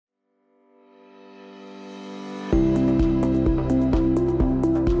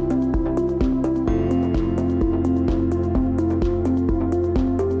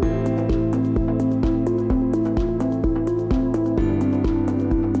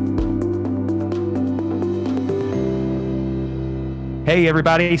Hey,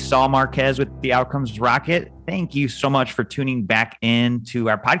 everybody. Saul Marquez with the Outcomes Rocket. Thank you so much for tuning back in to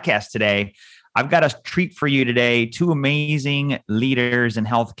our podcast today. I've got a treat for you today. Two amazing leaders in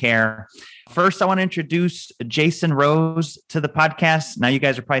healthcare. First, I want to introduce Jason Rose to the podcast. Now, you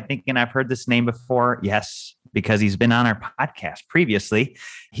guys are probably thinking I've heard this name before. Yes, because he's been on our podcast previously.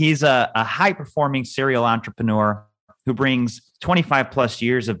 He's a high-performing serial entrepreneur who brings 25 plus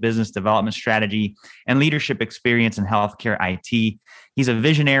years of business development strategy and leadership experience in healthcare IT. He's a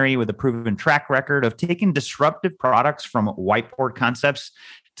visionary with a proven track record of taking disruptive products from whiteboard concepts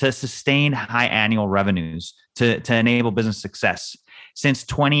to sustain high annual revenues to enable business success. Since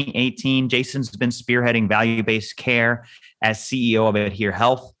 2018, Jason's been spearheading value-based care as CEO of Adhere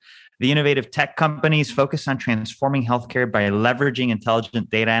Health. The innovative tech companies focus on transforming healthcare by leveraging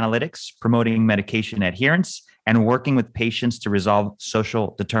intelligent data analytics, promoting medication adherence, and working with patients to resolve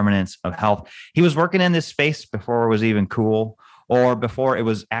social determinants of health. He was working in this space before it was even cool or before it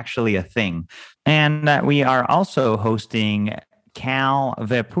was actually a thing. And we are also hosting Cal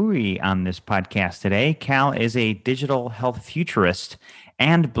Vepuri on this podcast today. Cal is a digital health futurist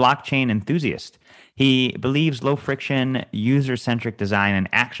and blockchain enthusiast. He believes low-friction, user-centric design and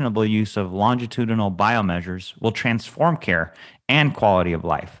actionable use of longitudinal biomeasures will transform care and quality of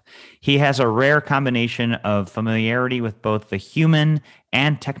life. He has a rare combination of familiarity with both the human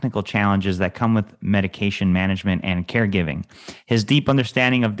and technical challenges that come with medication management and caregiving. His deep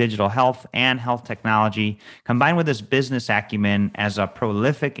understanding of digital health and health technology, combined with his business acumen as a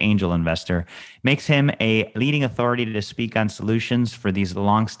prolific angel investor, makes him a leading authority to speak on solutions for these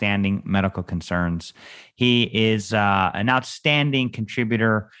long-standing medical concerns. He is an outstanding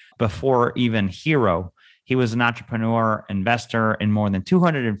contributor before even Hero. He was an entrepreneur, investor in more than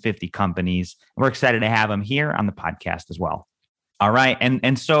 250 companies. We're excited to have him here on the podcast as well. All right.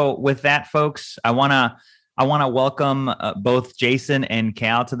 And so with that, folks, I want to welcome both Jason and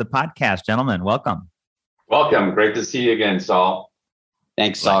Cal to the podcast. Gentlemen, welcome. Welcome. Great to see you again, Saul.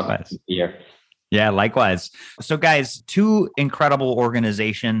 Thanks, Saul. Likewise. Yeah, likewise. So guys, two incredible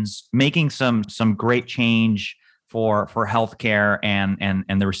organizations making some great change for healthcare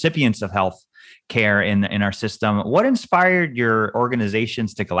and the recipients of health care in our system. What inspired your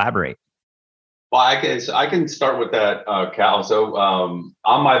organizations to collaborate? Well, I can start with that, Cal. So on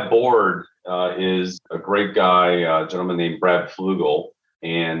my board is a great guy, a gentleman named Brad Flugel,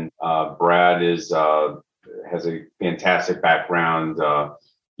 and Brad has a fantastic background.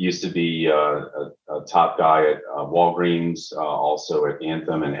 Used to be a top guy at Walgreens, also at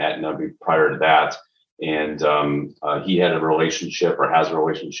Anthem and Aetna prior to that. And he had a relationship or has a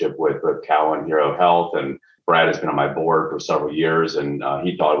relationship with Cal and Hero Health. And Brad has been on my board for several years, and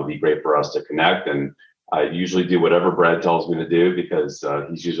he thought it would be great for us to connect. And I usually do whatever Brad tells me to do because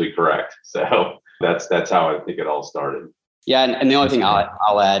he's usually correct. So that's how I think it all started. Yeah, and the only thing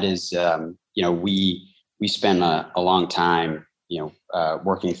I'll add is we spent a long time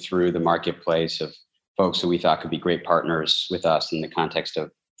working through the marketplace of folks who we thought could be great partners with us in the context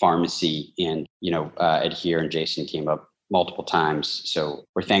of pharmacy, and Adhere and Jason came up multiple times. So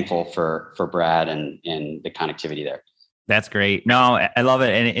we're thankful for Brad and the connectivity there. That's great. No, I love it.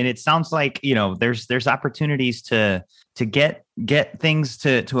 And it sounds like, there's opportunities to get things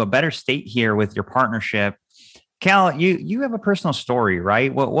to a better state here with your partnership. Cal, you have a personal story,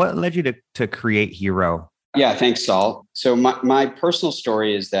 right? What led you to create Hero? Yeah, thanks, Saul. So my personal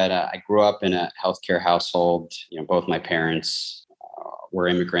story is that I grew up in a healthcare household. Both my parents were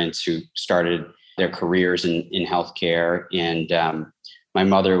immigrants who started their careers in healthcare. And my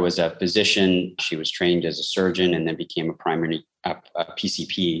mother was a physician. She was trained as a surgeon and then became a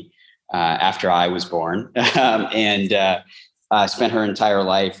PCP after I was born. And spent her entire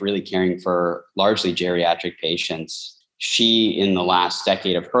life really caring for largely geriatric patients. She, in the last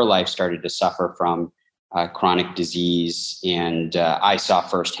decade of her life, started to suffer from chronic disease. And I saw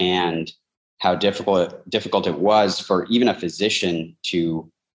firsthand how difficult it was for even a physician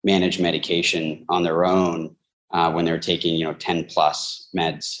to manage medication on their own when they're taking 10 plus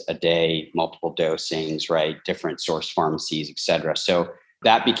meds a day, multiple dosings, right? Different source pharmacies, et cetera. So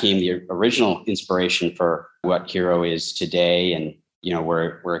that became the original inspiration for what Hero is today. And,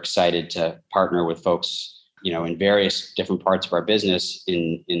 we're excited to partner with folks, in various different parts of our business,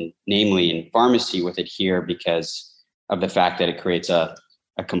 namely in pharmacy with Adhere, because of the fact that it creates a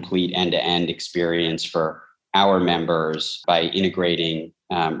complete end-to-end experience for our members by integrating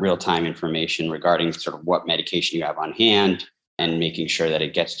real-time information regarding sort of what medication you have on hand and making sure that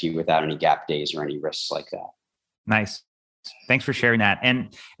it gets to you without any gap days or any risks like that. Nice. Thanks for sharing that.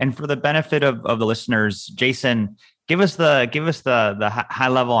 And for the benefit of the listeners, Jason, the high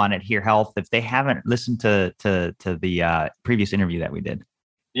level on Adhere Health if they haven't listened to the previous interview that we did.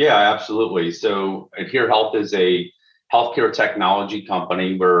 Yeah, absolutely. So Adhere Health is a healthcare technology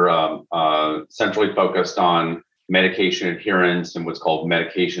company. We're centrally focused on medication adherence and what's called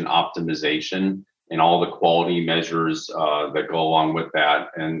medication optimization and all the quality measures that go along with that.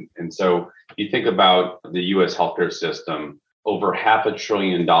 And so if you think about the U.S. healthcare system, over $500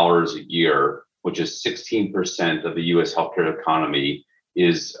 billion a year, which is 16% of the U.S. healthcare economy,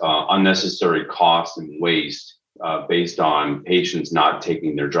 is unnecessary cost and waste based on patients not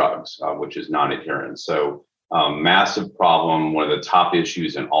taking their drugs, which is non-adherence. So massive problem, one of the top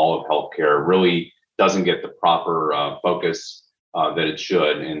issues in all of healthcare, really doesn't get the proper focus that it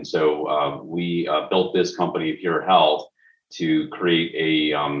should. And so we built this company, Adhere Health, to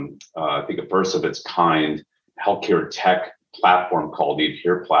create I think a first of its kind healthcare tech platform called the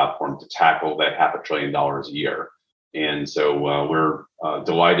Adhere platform to tackle that $500 billion a year. And so we're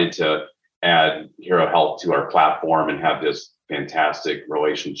delighted to add Hero Health to our platform and have this fantastic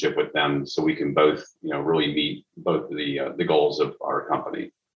relationship with them, so we can both, really meet both the goals of our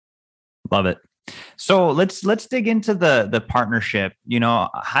company. Love it. So let's dig into the partnership.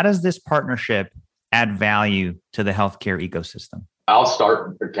 How does this partnership add value to the healthcare ecosystem? I'll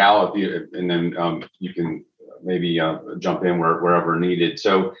start, Cal, and then you can maybe jump in wherever needed.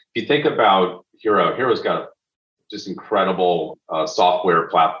 So if you think about Hero's got just incredible software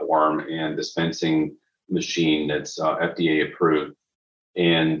platform and dispensing machine that's FDA approved.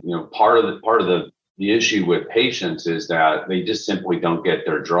 And part of the issue with patients is that they just simply don't get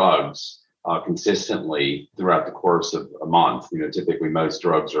their drugs consistently throughout the course of a month. Typically most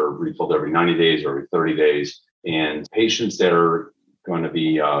drugs are refilled every 90 days or every 30 days. And patients that are going to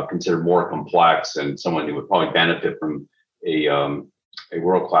be considered more complex and someone who would probably benefit from a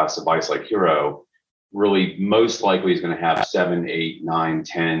world-class device like Hero, really most likely is going to have 7, 8, 9,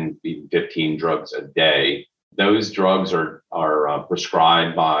 10, even 15 drugs a day. Those drugs are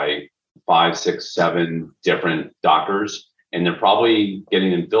prescribed by 5, 6, 7 different doctors, and they're probably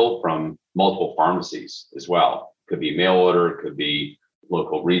getting them filled from multiple pharmacies as well. Could be mail order, could be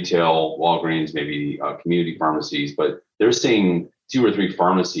local retail, Walgreens, maybe community pharmacies, but they're seeing 2 or 3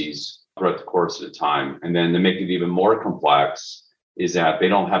 pharmacies throughout the course of the time. And then to make it even more complex is that they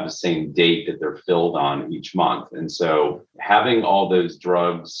don't have the same date that they're filled on each month. And so having all those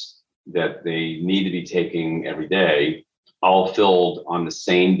drugs that they need to be taking every day, all filled on the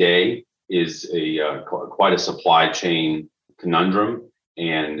same day, is quite a supply chain conundrum,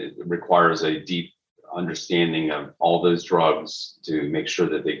 and it requires a deep understanding of all those drugs to make sure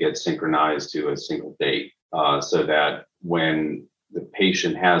that they get synchronized to a single date, so that when the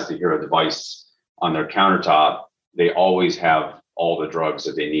patient has the Hero device on their countertop, they always have all the drugs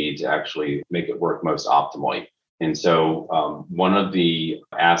that they need to actually make it work most optimally. And so one of the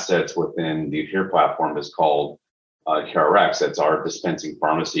assets within the Adhere platform is called CareRx. That's our dispensing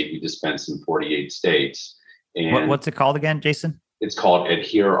pharmacy. We dispense in 48 states. And what's it called again, Jason? It's called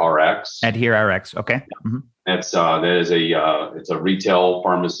Adhere RX. Adhere RX. Okay. Mm-hmm. It's a retail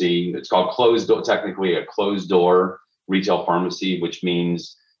pharmacy. It's called closed door, technically a closed door retail pharmacy, which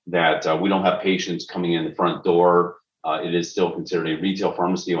means that we don't have patients coming in the front door. It is still considered a retail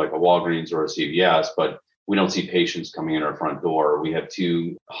pharmacy like a Walgreens or a CVS, but we don't see patients coming in our front door. We have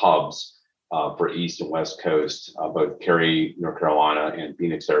 2 hubs for East and West Coast, both Cary, North Carolina, and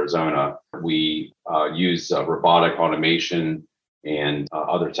Phoenix, Arizona. We use robotic automation and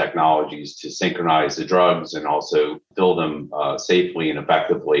other technologies to synchronize the drugs and also fill them safely and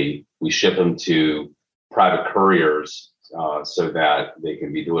effectively. We ship them to private couriers so that they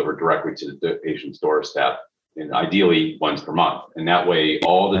can be delivered directly to the patient's doorstep, and ideally once per month. And that way,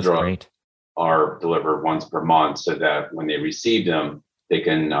 all the drugs are delivered once per month, so that when they receive them, they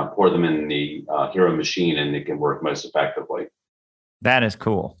can pour them in the Hero machine and they can work most effectively. That is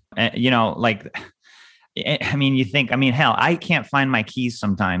cool. You think, hell, I can't find my keys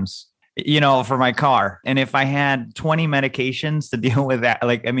sometimes, for my car. And if I had 20 medications to deal with that,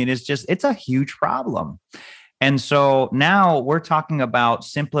 it's a huge problem. And so now we're talking about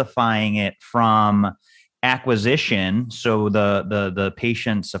simplifying it from acquisition, so the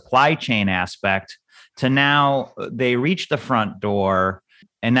patient supply chain aspect, to now they reach the front door,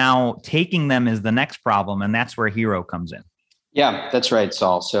 and now taking them is the next problem. And that's where Hero comes in. Yeah, that's right,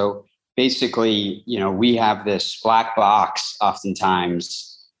 Saul. So basically, we have this black box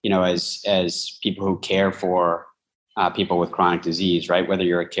oftentimes, as people who care for people with chronic disease, right? Whether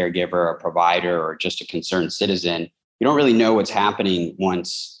you're a caregiver, a provider, or just a concerned citizen, you don't really know what's happening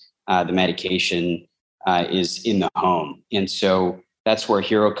once the medication is in the home. And so that's where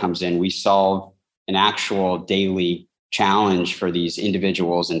Hero comes in. We solve an actual daily challenge for these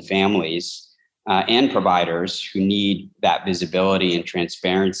individuals and families and providers who need that visibility and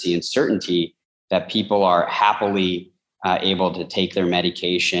transparency and certainty that people are happily able to take their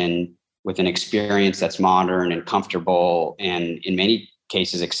medication with an experience that's modern and comfortable, and in many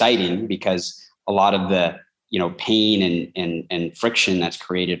cases exciting, because a lot of the pain and friction that's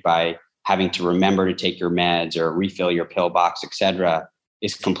created by having to remember to take your meds or refill your pill box, et cetera,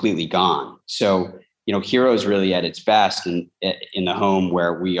 is completely gone. So, Hero is really at its best in the home,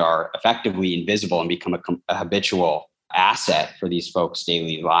 where we are effectively invisible and become a habitual asset for these folks'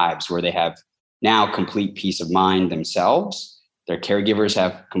 daily lives, where they have now complete peace of mind themselves. Their caregivers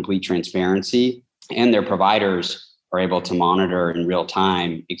have complete transparency, and their providers are able to monitor in real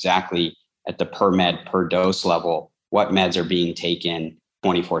time exactly at the per med, per dose level, what meds are being taken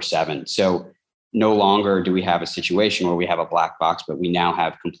 24/7. So no longer do we have a situation where we have a black box, but we now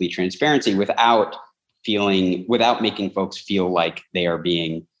have complete transparency without making folks feel like they are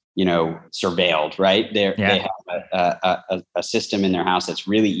being, surveilled, right? They have a system in their house that's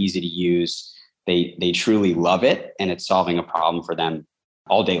really easy to use. They truly love it, and it's solving a problem for them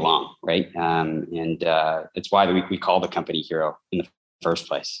all day long, right? And it's why we call the company Hero in the first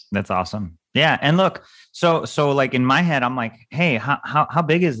place. That's awesome. Yeah. And look, so like in my head, I'm like, hey, how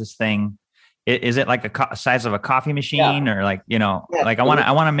big is this thing? Is it like a size of a coffee machine, or like, like I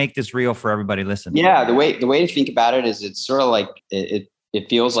want to make this real for everybody listening. Yeah. The way to think about it is it's sort of like it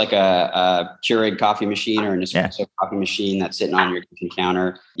feels like a Keurig coffee machine or an espresso coffee machine that's sitting on your kitchen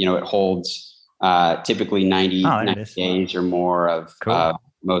counter. It holds typically 90 days or more of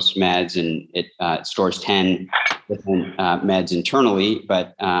most meds, and it stores 10 different meds internally,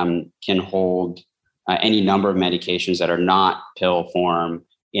 but can hold any number of medications that are not pill form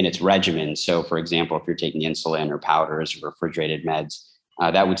in its regimen. So, for example, if you're taking insulin or powders or refrigerated meds,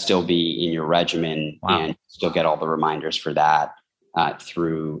 that would still be in your regimen and still get all the reminders for that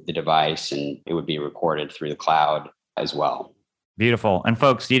through the device, and it would be recorded through the cloud as well. Beautiful. And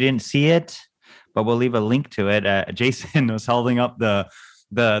folks, you didn't see it, but we'll leave a link to it. Jason was holding up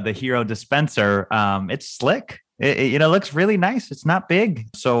the Hero dispenser. It's slick. It looks really nice. It's not big.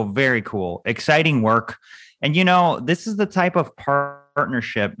 So very cool. Exciting work. And, this is the type of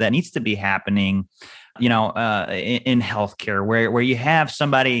partnership that needs to be happening, in healthcare, where you have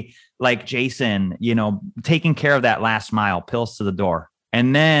somebody like Jason, taking care of that last mile, pills to the door.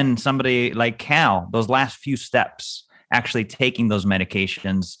 And then somebody like Cal, those last few steps, actually taking those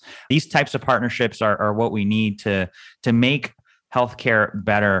medications. These types of partnerships are what we need to make healthcare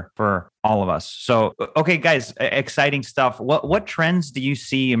better for all of us. So, okay, guys, exciting stuff. What trends do you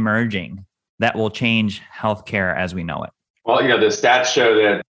see emerging that will change healthcare as we know it? Well, the stats show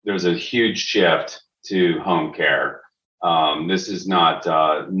that there's a huge shift to home care. This is not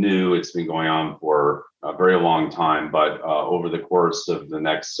new. It's been going on for a very long time, but over the course of the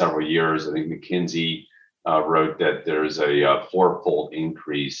next several years, I think McKinsey wrote that there's a fourfold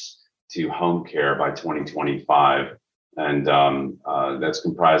increase to home care by 2025. And that's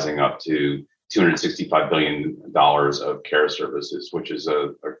comprising up to $265 billion of care services, which is a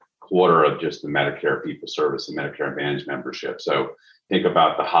quarter of just the Medicare fee-for-service and Medicare Advantage membership. So think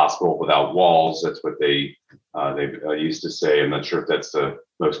about the hospital without walls. That's what they used to say. I'm not sure if that's the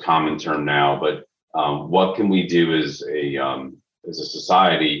most common term now, but what can we do as a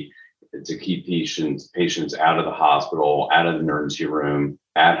society to keep patients out of the hospital, out of the emergency room,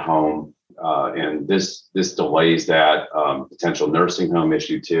 at home? And this delays that potential nursing home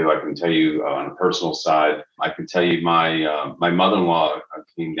issue too. I can tell you on a personal side, I can tell you my mother-in-law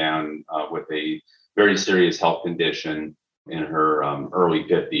came down with a very serious health condition in her early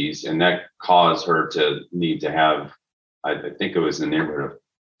 50s, and that caused her to need to have, I think it was in the neighborhood of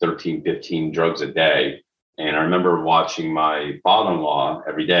 13, 15 drugs a day. And I remember watching my father-in-law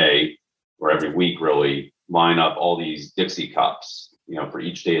every day or every week really line up all these Dixie cups, for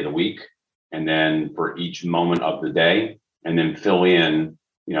each day of the week, and then for each moment of the day, and then fill in,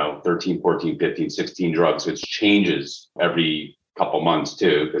 13, 14, 15, 16 drugs, which changes every couple months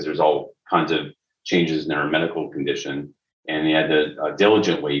too, because there's all kinds of changes in their medical condition. And they had to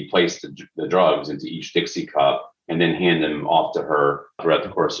diligently place the drugs into each Dixie cup and then hand them off to her throughout the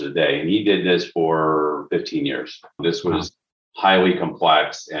course of the day. And he did this for 15 years. This was highly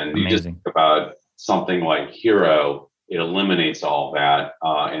complex. And you just think about something like Hero, it eliminates all that.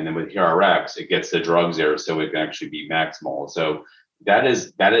 And then with HeroRx, it gets the drugs there so it can actually be maximal. So that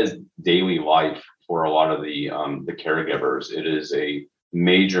is daily life for a lot of the caregivers. It is a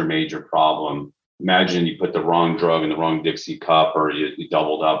major, major problem. Imagine you put the wrong drug in the wrong Dixie cup, or you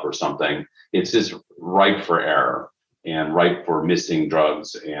doubled up or something. It's just ripe for error. and ripe for missing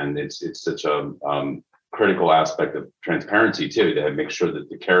drugs. And it's such a critical aspect of transparency too, to make sure that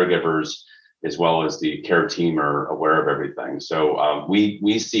the caregivers as well as the care team are aware of everything. So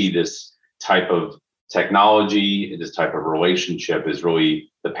we see this type of technology, this type of relationship is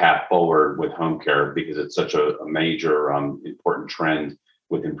really the path forward with home care, because it's such a major important trend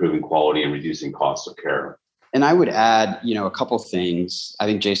with improving quality and reducing costs of care. And I would add, a couple things. I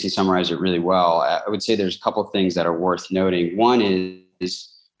think Jason summarized it really well. I would say there's a couple things that are worth noting. One is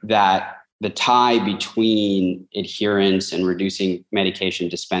that the tie between adherence and reducing medication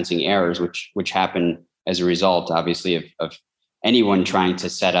dispensing errors, which happen as a result, obviously, of anyone trying to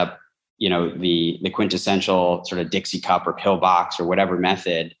set up, the quintessential sort of Dixie cup or pillbox or whatever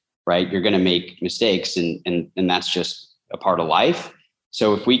method, right? You're going to make mistakes, and that's just a part of life.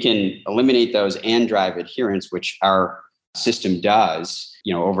 So if we can eliminate those and drive adherence, which our system does,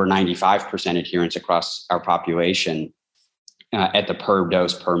 over 95% adherence across our population at the per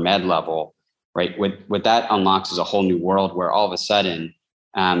dose per med level, right? What that unlocks is a whole new world where all of a sudden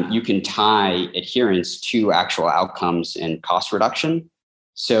you can tie adherence to actual outcomes and cost reduction.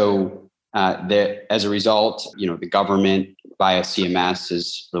 So as a result, the government via CMS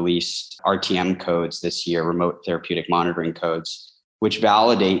has released RTM codes this year, remote therapeutic monitoring codes, which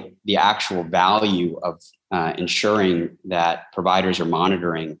validate the actual value of ensuring that providers are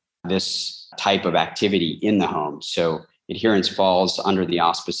monitoring this type of activity in the home. So adherence falls under the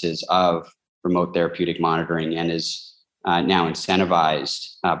auspices of remote therapeutic monitoring and is now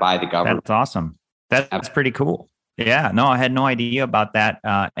incentivized by the government. That's awesome. That's pretty cool. Yeah, no, I had no idea about that.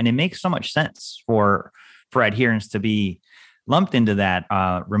 And it makes so much sense for adherence to be lumped into that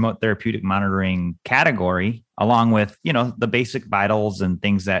remote therapeutic monitoring category, along with, the basic vitals and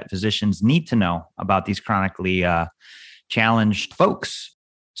things that physicians need to know about these chronically challenged folks.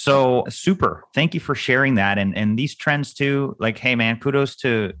 So super. Thank you for sharing that. And these trends too, like, hey man, kudos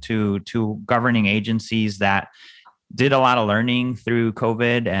to governing agencies that did a lot of learning through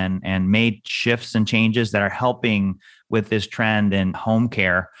COVID and made shifts and changes that are helping with this trend in home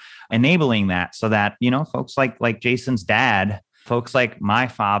care, enabling that so that, folks like Jason's dad, folks like my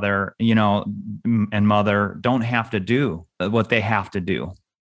father, and mother don't have to do what they have to do.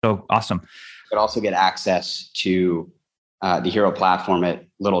 So awesome. But also get access to the Hero platform at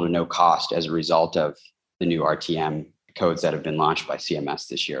little to no cost as a result of the new RTM codes that have been launched by CMS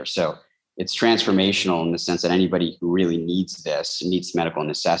this year. So it's transformational in the sense that anybody who really needs this, needs medical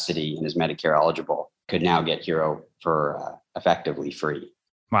necessity and is Medicare eligible, could now get Hero for effectively free.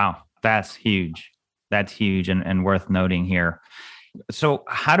 Wow, that's huge. That's huge and worth noting here. So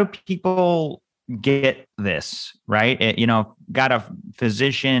how do people get this, right? Got a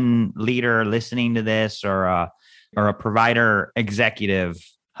physician leader listening to this or a provider executive.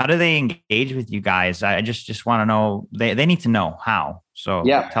 How do they engage with you guys? I just want to know, they need to know how. So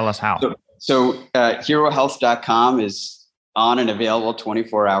tell us how. So herohealth.com is on and available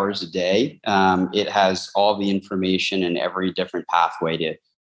 24 hours a day. It has all the information and every different pathway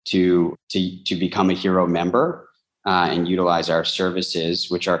to become a Hero member and utilize our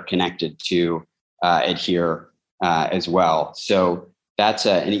services, which are connected to Adhere as well. So that's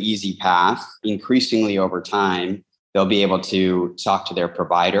an easy path. Increasingly over time, they'll be able to talk to their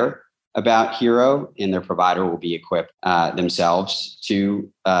provider about Hero, and their provider will be equipped themselves to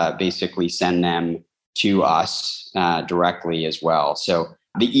basically send them to us directly as well. So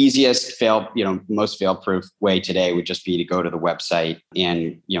the easiest most fail-proof way today would just be to go to the website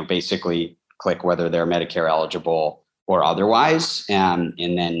and basically click whether they're Medicare eligible or otherwise, and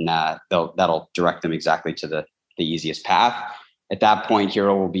then that'll direct them exactly to the easiest path. At that point,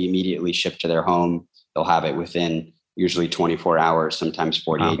 Hero will be immediately shipped to their home. They'll have it within usually 24 hours, sometimes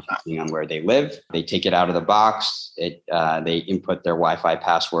 48, depending on where they live. They take it out of the box. They input their Wi-Fi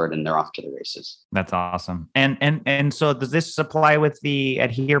password, and they're off to the races. That's awesome. And so does this apply with the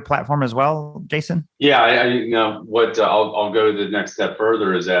Adhere platform as well, Jason? Yeah, I'll go to the next step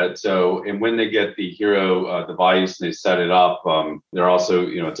further is that and when they get the Hero device and they set it up, they're also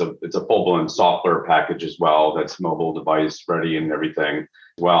it's a full-blown software package as well that's mobile device ready and everything.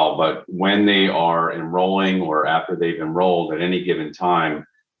 Well, but when they are enrolling or after they've enrolled at any given time,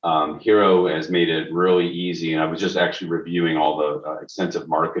 Hero has made it really easy. And I was just actually reviewing all the extensive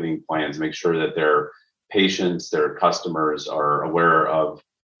marketing plans, make sure that their patients, their customers are aware of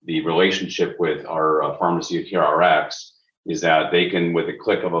the relationship with our pharmacy Adhere RX, is that they can, with a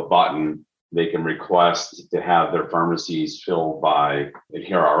click of a button, they can request to have their pharmacies filled by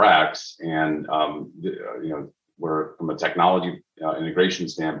Adhere RX. And, we're from a technology integration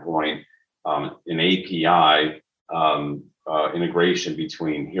standpoint, an API integration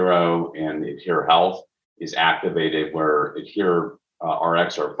between Hero and Adhere Health is activated where Adhere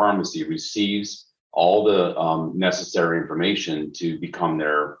RX, our pharmacy, receives all the necessary information to become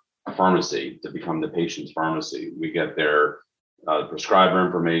their pharmacy, to become the patient's pharmacy. We get their prescriber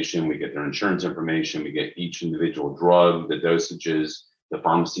information, we get their insurance information, we get each individual drug, the dosages, the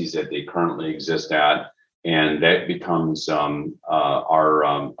pharmacies that they currently exist at, and that becomes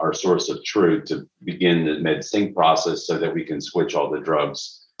our source of truth to begin the MedSync process so that we can switch all the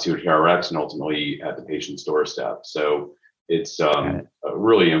drugs to AdhereRx and ultimately at the patient's doorstep. So it's a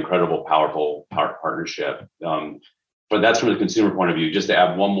really incredible, powerful partnership. But that's from the consumer point of view. Just to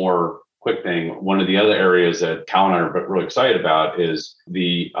add one more quick thing, one of the other areas that Cal and I are really excited about is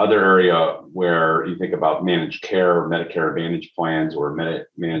the other area where you think about managed care, Medicare Advantage plans, or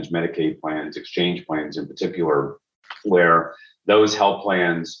managed Medicaid plans, exchange plans in particular, where those health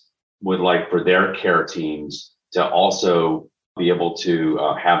plans would like for their care teams to also be able to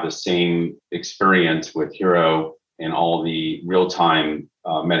have the same experience with Hero and all the real-time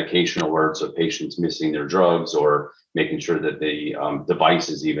medication alerts of patients missing their drugs, or making sure that the device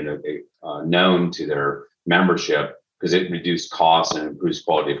is even known to their membership, because it reduces costs and improves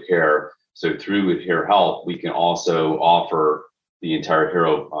quality of care. So through Adhere Health, we can also offer the entire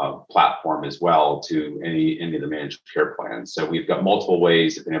Hero platform as well to any of the managed care plans. So we've got multiple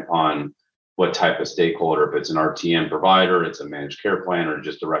ways, depending upon what type of stakeholder, if it's an RTM provider, it's a managed care plan, or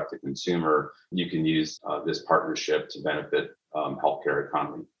just direct to consumer, you can use this partnership to benefit healthcare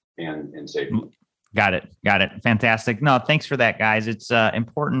economy and safety. Got it. Fantastic. No, thanks for that, guys. It's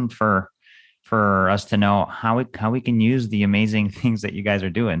important for us to know how we can use the amazing things that you guys are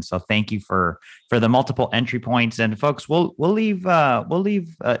doing. So thank you for the multiple entry points. And folks, we'll leave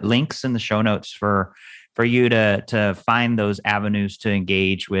links in the show notes for you to find those avenues to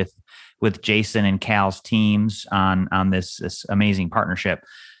engage with Jason and Cal's teams on this amazing partnership.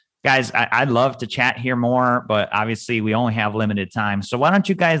 Guys, I'd love to chat here more, but obviously we only have limited time. So why don't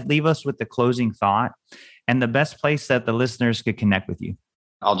you guys leave us with the closing thought and the best place that the listeners could connect with you?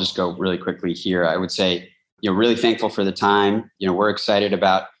 I'll just go really quickly here. I would say, really thankful for the time. We're excited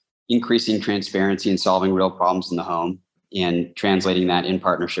about increasing transparency and solving real problems in the home and translating that in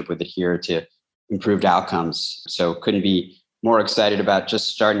partnership with Adhere to improved outcomes. So couldn't be more excited about just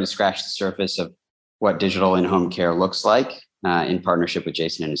starting to scratch the surface of what digital in-home care looks like in partnership with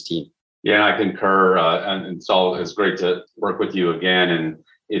Jason and his team. Yeah, I concur. And Saul, it's great to work with you again. And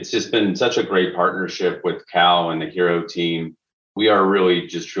it's just been such a great partnership with Cal and the Hero team. We are really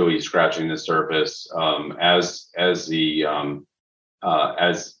just truly scratching the surface as the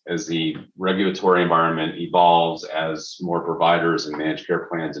regulatory environment evolves, as more providers and managed care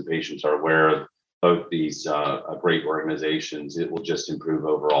plans and patients are aware of both these great organizations. It will just improve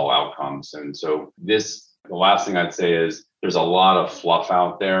overall outcomes. And so the last thing I'd say is there's a lot of fluff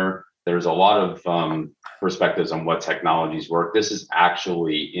out there. There's a lot of perspectives on what technologies work. This is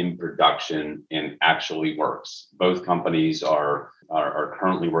actually in production and actually works. Both companies are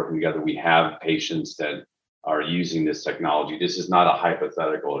currently working together. We have patients that are using this technology. This is not a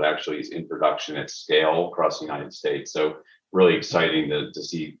hypothetical. It actually is in production at scale across the United States. So really exciting to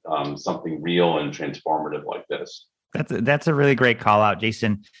see something real and transformative like this. That's a really great call out,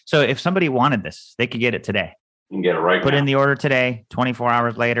 Jason. So if somebody wanted this, they could get it today. You can get it right Put now. in the order today, 24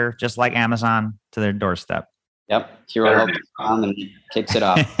 hours later, just like Amazon, to their doorstep. Yep. HeroHealth.com and kicks it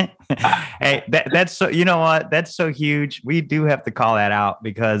off. Hey, that's so, you know what? That's so huge. We do have to call that out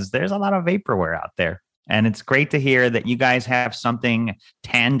because there's a lot of vaporware out there. And it's great to hear that you guys have something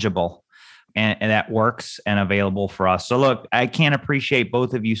tangible and that works and available for us. So look, I can't appreciate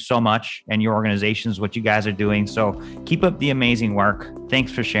both of you so much and your organizations, what you guys are doing. So keep up the amazing work.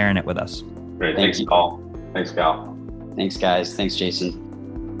 Thanks for sharing it with us. Great. Thanks, Paul. Thanks, Cal. Thanks, guys. Thanks, Jason.